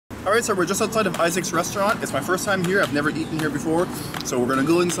Alright, so we're just outside of Isac's Restaurant. It's my first time here. I've never eaten here before. So we're gonna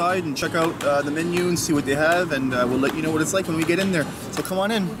go inside and check out the menu and see what they have, and we'll let you know what it's like when we get in there. So come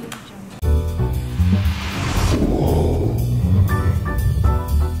on in.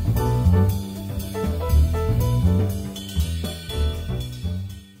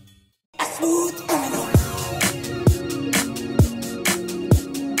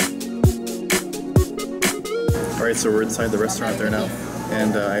 Alright, so we're inside the restaurant there now.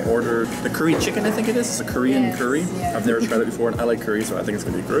 And I ordered the curry chicken, I think it is. It's a Korean curry. Yeah. I've never tried it before, and I like curry, so I think it's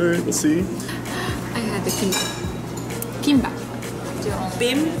gonna be great. We'll see. I had the kimbap.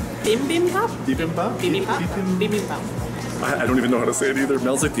 Bibimbap? I don't even know how to say it either.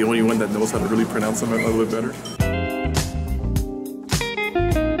 Mel's like the only one that knows how to really pronounce them a little bit better.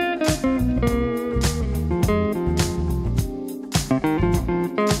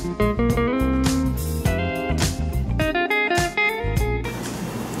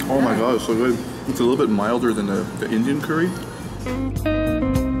 Oh my god, it's so good. It's a little bit milder than the Indian curry.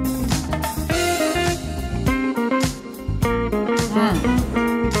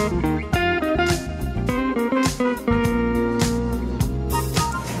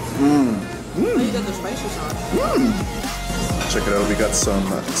 Check it out, we got some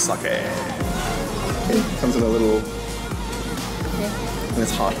sake. Comes in a little... And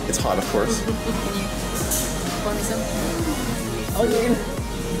it's hot. It's hot, of course. Pour me some. Oh, weird.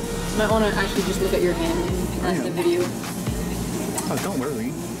 You might want to actually just look at your hand and that's the video. Oh, don't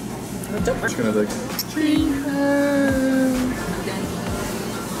worry. Don't worry. Just gonna like...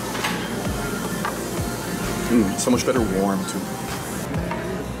 Okay. So much better warm too.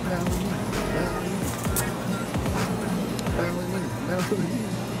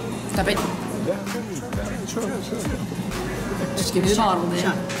 Stop it. Sure. Just give me the bottle,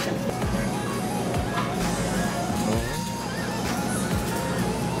 man.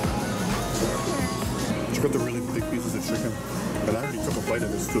 Check out the really big pieces of chicken. And I already took a bite of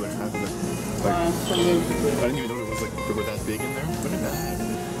this too, like half of it. Like, So good. I didn't even know it was like they were that big in there. Look at that.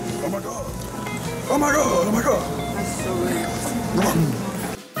 Oh my god. Oh my god. Oh my god. That's so good.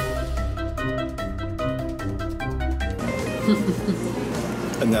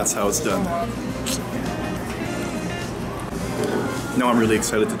 And that's how it's done. Now I'm really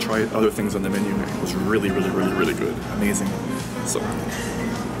excited to try other things on the menu. It was really good. Amazing. So